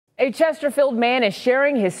A Chesterfield man is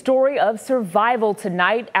sharing his story of survival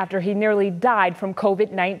tonight after he nearly died from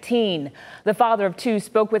COVID-19. The father of two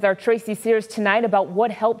spoke with our Tracy Sears tonight about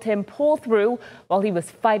what helped him pull through while he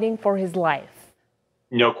was fighting for his life.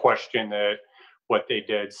 No question that what they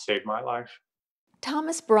did saved my life.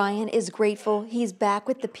 Thomas Bryan is grateful he's back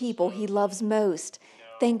with the people he loves most,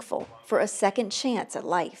 thankful for a second chance at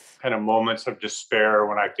life. Kind of moments of despair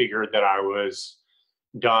when I figured that I was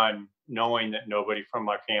done, knowing that nobody from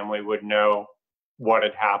my family would know what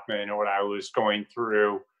had happened or what I was going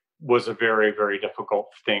through was a very, very difficult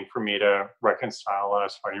thing for me to reconcile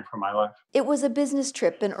as fighting for my life. It was a business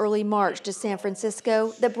trip in early March to San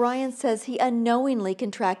Francisco that Bryan says he unknowingly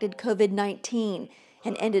contracted COVID-19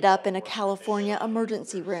 and ended up in a California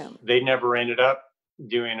emergency room. They never ended up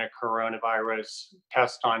doing a coronavirus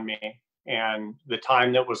test on me. And the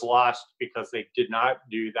time that was lost because they did not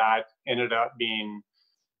do that ended up being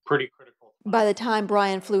pretty critical. By the time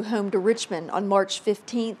Bryan flew home to Richmond on March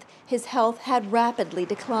 15th, his health had rapidly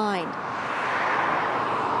declined.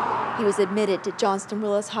 He was admitted to Johnston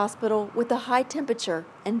Willis Hospital with a high temperature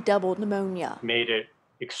and double pneumonia. Made it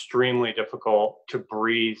extremely difficult to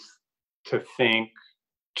breathe, to think,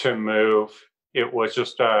 to move. It was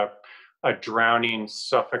just a drowning,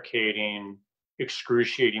 suffocating,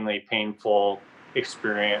 excruciatingly painful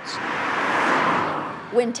experience.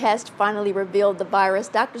 When tests finally revealed the virus,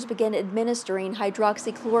 doctors began administering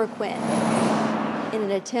hydroxychloroquine in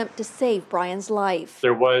an attempt to save Bryan's life.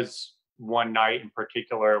 There was one night in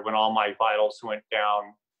particular when all my vitals went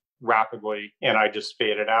down rapidly and I just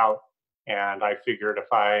faded out. And I figured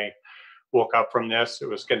if I woke up from this, it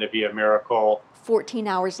was going to be a miracle. 14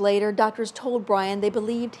 hours later, doctors told Bryan they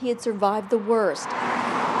believed he had survived the worst.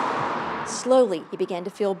 Slowly, he began to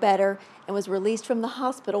feel better and was released from the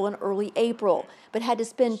hospital in early April, but had to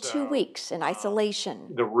spend 2 weeks in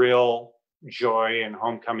isolation. The real joy and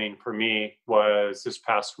homecoming for me was this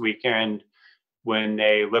past weekend when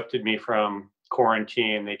they lifted me from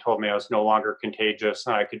quarantine. They told me I was no longer contagious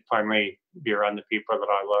and I could finally be around the people that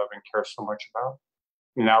I love and care so much about.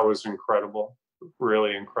 And that was incredible,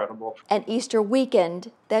 really incredible. An Easter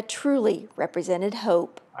weekend that truly represented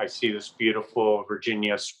hope. I see this beautiful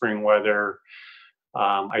Virginia spring weather.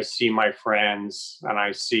 I see my friends and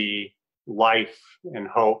I see life and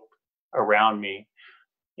hope around me.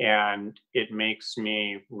 And it makes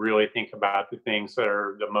me really think about the things that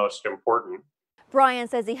are the most important. Bryan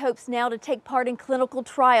says he hopes now to take part in clinical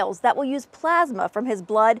trials that will use plasma from his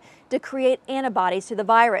blood to create antibodies to the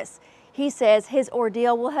virus. He says his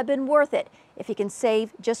ordeal will have been worth it if he can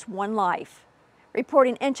save just one life.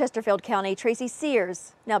 Reporting in Chesterfield County, Tracy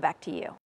Sears, now back to you.